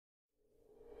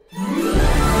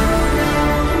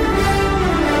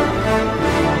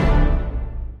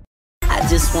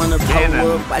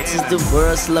up. Watch as the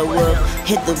world slow up.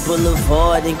 Hit the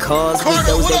boulevard and cars with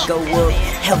those that go up.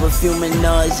 Have a few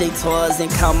menage a trois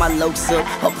and call my lokes up.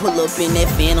 Or pull up in that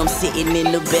Phantom sitting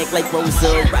in the back like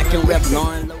Rosa. I can rap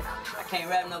Lauren. I can't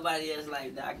rap nobody else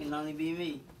like that. I can only be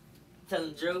me. Tell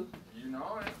him, Drew. You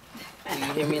know it. You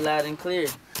can hear me loud and clear.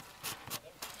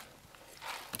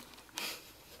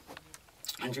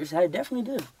 And Drew said, I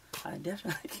definitely do. I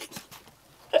definitely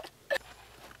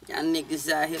Y'all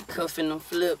niggas out here cuffing them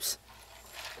flips.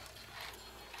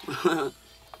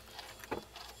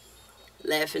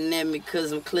 Laughing at me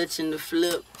cause I'm clutching the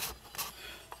flip.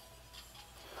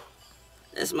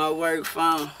 That's my work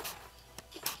phone.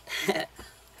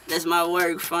 That's my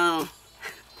work phone.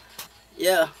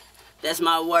 Yeah, that's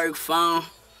my work phone.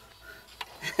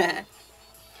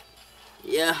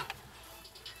 Yeah.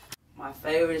 My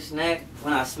favorite snack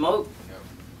when I smoke?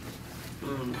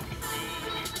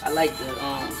 I like the,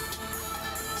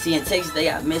 see in Texas they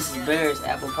got Mrs. Bear's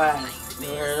apple pie. You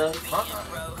heard of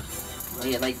those? Well,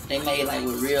 yeah, like they made like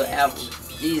with real apples.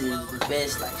 These are the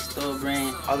best like store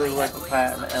brand. All they apple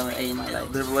pie I've ever ate in my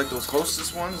life. They ever like those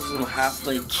Hostess ones? Those little half.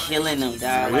 But killing them,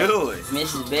 dog. Really? Like,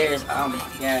 Mrs. Bear's, oh my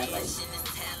god, like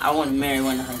I want to marry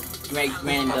one of her great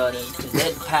granddaughters because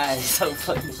that pie is so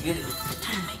fucking good.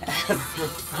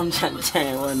 I'm trying to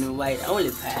turn one of them white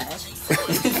only pies.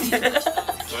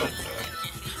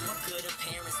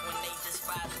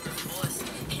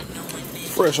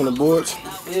 Fresh on the boards. You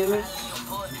feel me?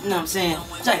 You know what I'm saying?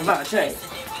 Check about trade.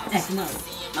 No,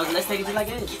 let's take it just like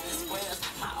it is.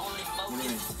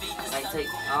 Like take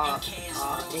all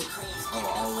eight. Oh,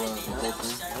 all the whole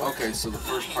thing? Okay, so the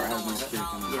first part has no kick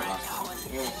and the last part.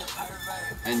 Yeah.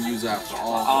 And use that for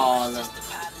all All of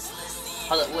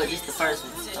hold up, what? Just the first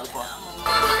one so far.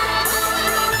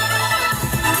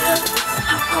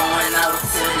 I'm going out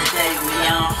to the day we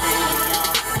on.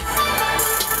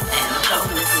 And I'm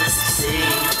hoping to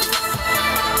succeed.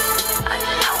 I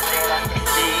know that I can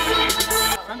see it.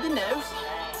 From the nose.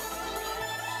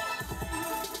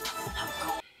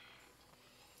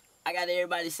 I got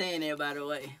everybody saying there, by the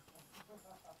way.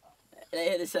 They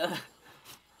hear this up.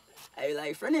 I be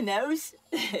like, from the nose.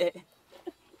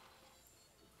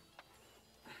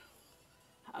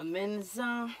 I'm in the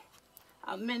zone.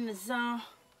 I'm in the zone.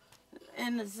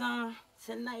 In the zone.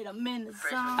 Tonight I'm in the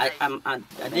zone.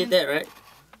 I did that, right?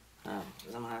 Oh,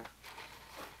 I'm high.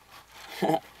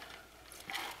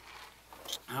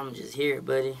 I'm just here,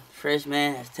 buddy. Fresh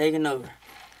man has taken over.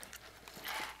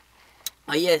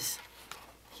 Oh yes,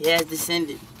 he has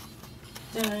descended.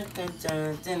 Dun, dun,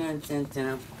 dun, dun, dun,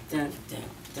 dun, dun,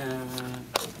 dun.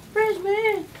 Fresh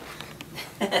man.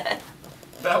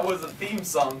 That was a theme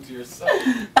song to yourself.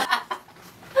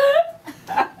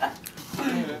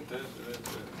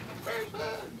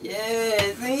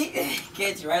 Yeah, see?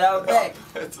 Catch right out back.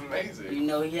 That's amazing. You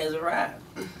know he has arrived.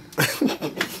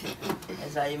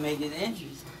 That's how you make his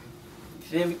entries. You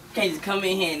feel me? You can't just come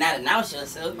in here and not announce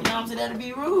yourself. You know what I'm saying? That'd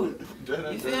be rude.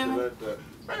 You feel me?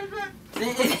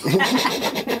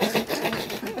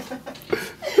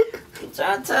 I'm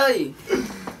trying to tell you.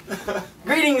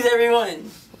 Greetings, everyone.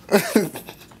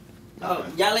 Oh,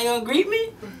 y'all ain't gonna greet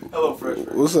me? Hello, Fresh.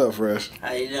 What's up, Fresh?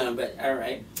 How you doing? But all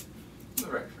right.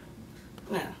 All right.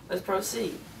 Now let's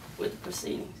proceed with the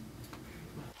proceedings.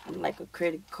 I'm like a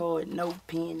credit card, no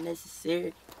pen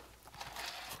necessary.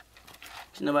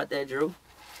 You know about that, Drew?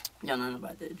 Y'all know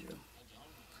about that, Drew?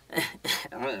 I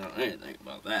don't know anything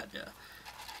about that, yeah.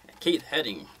 Keith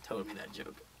Heading told me that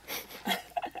joke.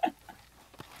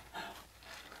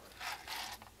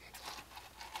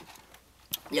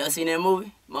 Y'all seen that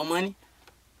movie? More Money?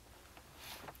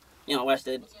 You don't watch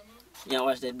that? You don't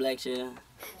watch that black shit?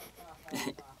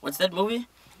 Huh? What's that movie?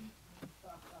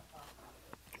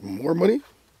 More money?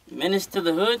 Menace to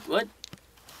the Hood? What?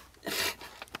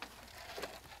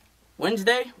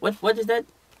 Wednesday? What is that?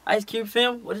 Ice Cube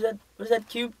film? What is that? What is that?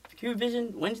 Cube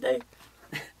Vision? Wednesday?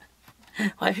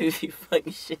 Why people be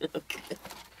fucking shit up?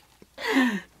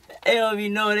 They don't be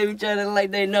knowing. They be trying to like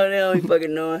they know. They don't be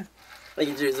fucking knowing. Look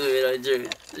at Drew.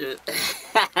 Drew.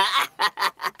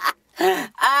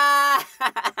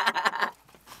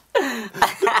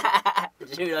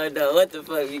 Drew don't know what the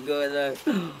fuck be going on.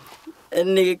 That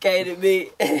nigga came to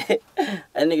me.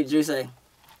 That nigga Drew say,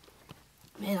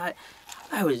 man,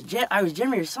 I was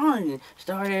jamming your song and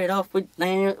started off with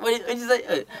lambs. What did you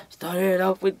say? Started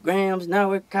off with grams, now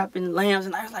we're copping lambs.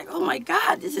 And I was like, oh my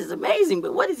God, this is amazing.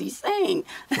 But what is he saying?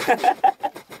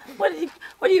 What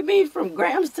do you mean from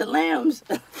grams to lambs?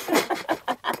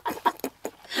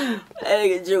 That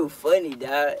nigga Drew funny,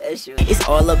 dog. That shit. It's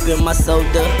all up in my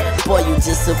soda. Boy, you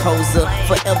just a poser.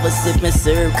 Forever sippin'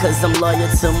 syrup, cause I'm loyal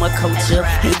to my culture.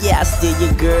 And yeah, I steal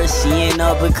your girl, she ain't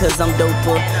all because I'm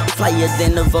doper. Flyer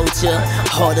than a vulture,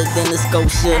 harder than a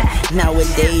Scotia.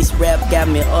 Nowadays, rap got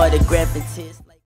me autographing tests.